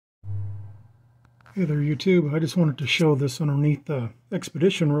Hey there, YouTube. I just wanted to show this underneath the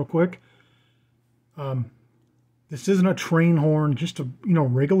Expedition real quick. This isn't a train horn, just a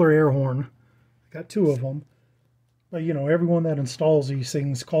regular air horn. I got two of them. But everyone that installs these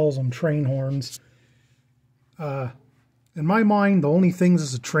things calls them train horns. In my mind, the only things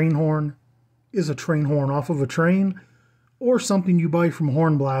as a train horn is a train horn off of a train, or something you buy from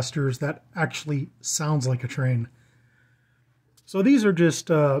Horn Blasters that actually sounds like a train. So these are just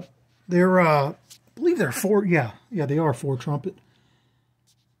I believe they're four. Yeah, they are four trumpet.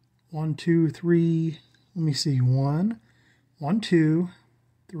 1, 2, 3. Let me see. 1, 2,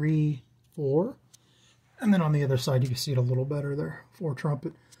 3, 4. And then on the other side, you can see it a little better there. 4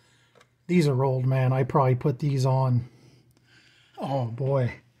 trumpet. These are old, man. I probably put these on, oh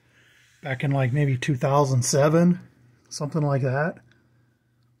boy, back in like maybe 2007, something like that.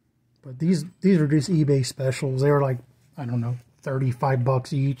 But these are just eBay specials. They were like, I don't know, 35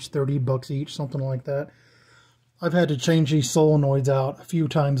 bucks each, 30 bucks each, something like that. I've had to change these solenoids out a few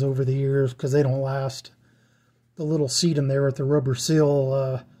times over the years because they don't last. The little seat in there with the rubber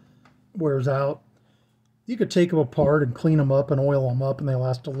seal wears out. You could take them apart and clean them up and oil them up and they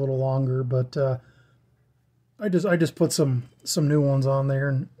last a little longer, but I just put some new ones on there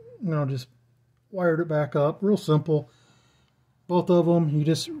and just wired it back up. Real simple. Both of them, you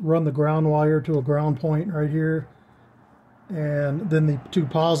just run the ground wire to a ground point right here. And then the two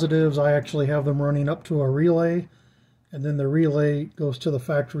positives, I actually have them running up to a relay. And then the relay goes to the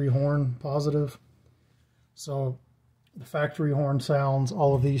factory horn positive. So the factory horn sounds,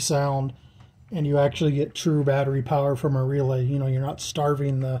 all of these sound. And you actually get true battery power from a relay. You're not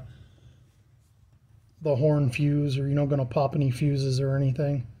starving the horn fuse, or going to pop any fuses or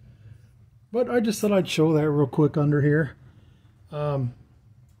anything. But I just thought I'd show that real quick under here.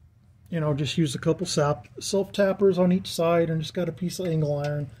 Just use a couple self-tappers on each side and just got a piece of angle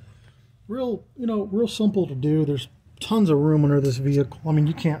iron. Real simple to do. There's tons of room under this vehicle. I mean,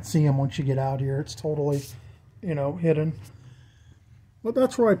 you can't see them once you get out here. It's totally, hidden. But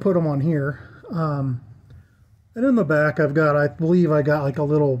that's where I put them on here. And in the back, I believe I got like a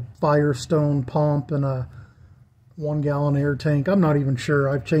little Firestone pump and a 1-gallon air tank. I'm not even sure.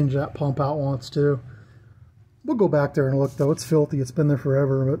 I've changed that pump out once too. We'll go back there and look, though. It's filthy. It's been there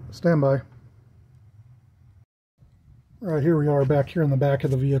forever, but stand by. All right, here we are back here in the back of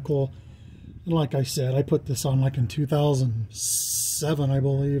the vehicle. And like I said, I put this on like in 2007, I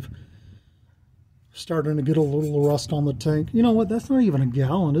believe. Starting to get a little rust on the tank. You know what? That's not even a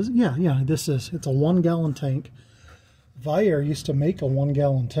gallon, is it? Yeah, this is. It's a 1-gallon tank. Viair used to make a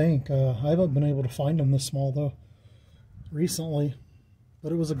 1-gallon tank. I haven't been able to find them this small, though, recently.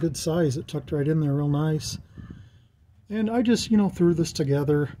 But it was a good size. It tucked right in there real nice. And I just, threw this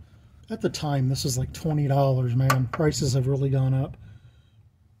together. At the time, this was like $20, man. Prices have really gone up.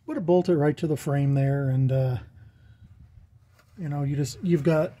 Would have bolted right to the frame there. And, you've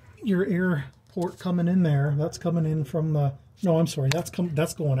got your air port coming in there. That's coming in from the, no, I'm sorry. That's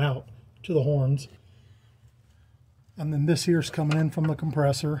going out to the horns. And then this here's coming in from the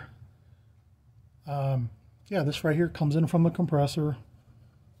compressor. Yeah, this right here comes in from the compressor.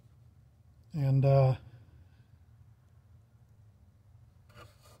 And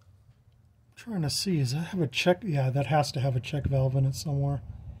trying to see, does that have a check? Yeah, that has to have a check valve in it somewhere.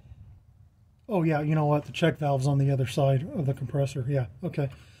 Oh yeah, you know what? The check valve's on the other side of the compressor. Yeah,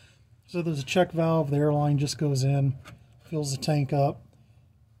 okay. So there's a check valve. The air line just goes in, fills the tank up,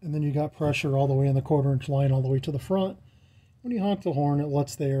 and then you got pressure all the way in the 1/4-inch line all the way to the front. When you honk the horn, it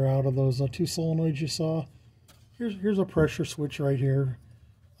lets the air out of those 2 solenoids you saw. Here's a pressure switch right here.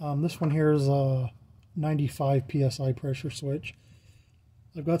 This one here is a 95 psi pressure switch.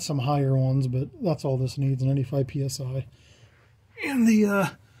 I've got some higher ones, but that's all this needs, 95 psi. And the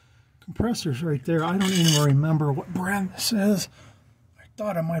compressor's right there. I don't even remember what brand this is. I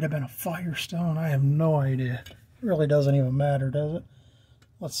thought it might have been a Firestone. I have no idea. It really doesn't even matter, does it?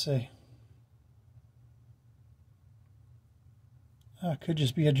 Let's see. It could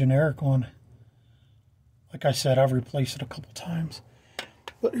just be a generic one. Like I said, I've replaced it a couple times.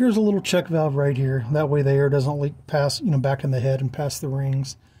 But here's a little check valve right here. That way the air doesn't leak past, back in the head and past the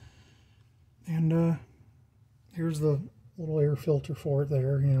rings. And here's the little air filter for it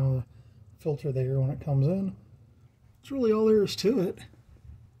there. The filter there when it comes in. That's really all there is to it.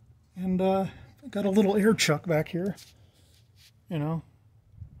 And I got a little air chuck back here.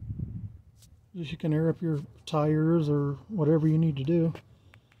 Just you can air up your tires or whatever you need to do.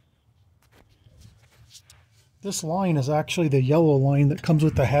 This line is actually the yellow line that comes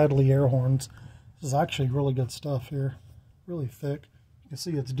with the Hadley air horns. This is actually really good stuff here. Really thick. You can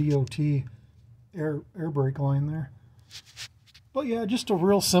see it's DOT air brake line there. But yeah, just a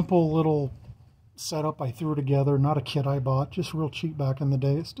real simple little setup I threw together, not a kit I bought, just real cheap back in the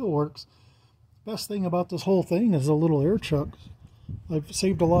day. It still works. Best thing about this whole thing is the little air chucks. I've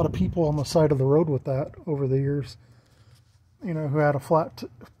saved a lot of people on the side of the road with that over the years. You know, who had a flat,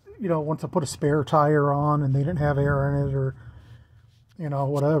 you know, want to put a spare tire on and they didn't have air in it, or, you know,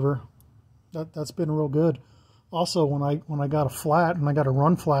 whatever. That's been real good. Also, when I got a flat and I got a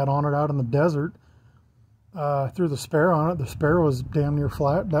run flat on it out in the desert, I threw the spare on it. The spare was damn near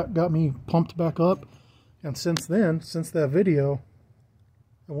flat. That got me pumped back up. And since then, since that video,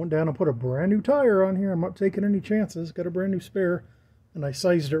 I went down and put a brand new tire on here. I'm not taking any chances. Got a brand new spare. And I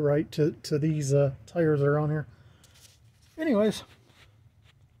sized it right to these tires that are on here. Anyways,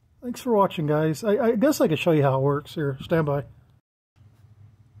 thanks for watching, guys. I guess I could show you how it works here. Stand by.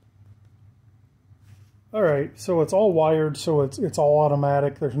 Alright, so it's all wired, so it's all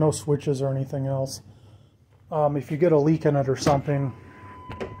automatic. There's no switches or anything else. If you get a leak in it or something,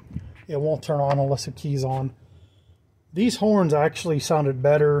 it won't turn on unless the key's on. These horns actually sounded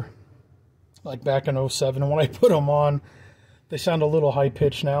better like back in 07 when I put them on. They sound a little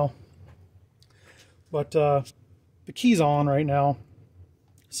high-pitched now. But the key's on right now.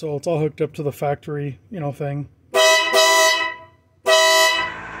 So it's all hooked up to the factory, you know, thing.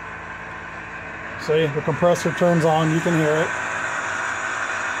 See, the compressor turns on, you can hear it.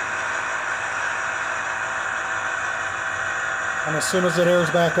 And as soon as it airs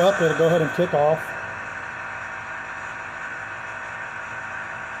back up, it'll go ahead and kick off.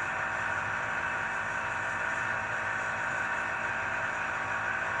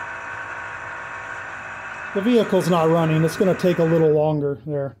 The vehicle's not running. It's going to take a little longer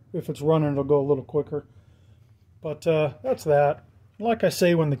there. If it's running, it'll go a little quicker. But that's that. Like I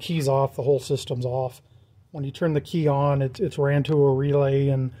say, when the key's off, the whole system's off. When you turn the key on, it's ran to a relay,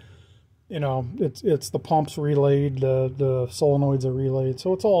 and you know it's the pumps relayed, the solenoids are relayed,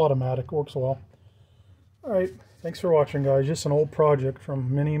 so it's all automatic. Works well. All right, thanks for watching, guys. Just an old project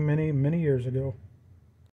from many years ago.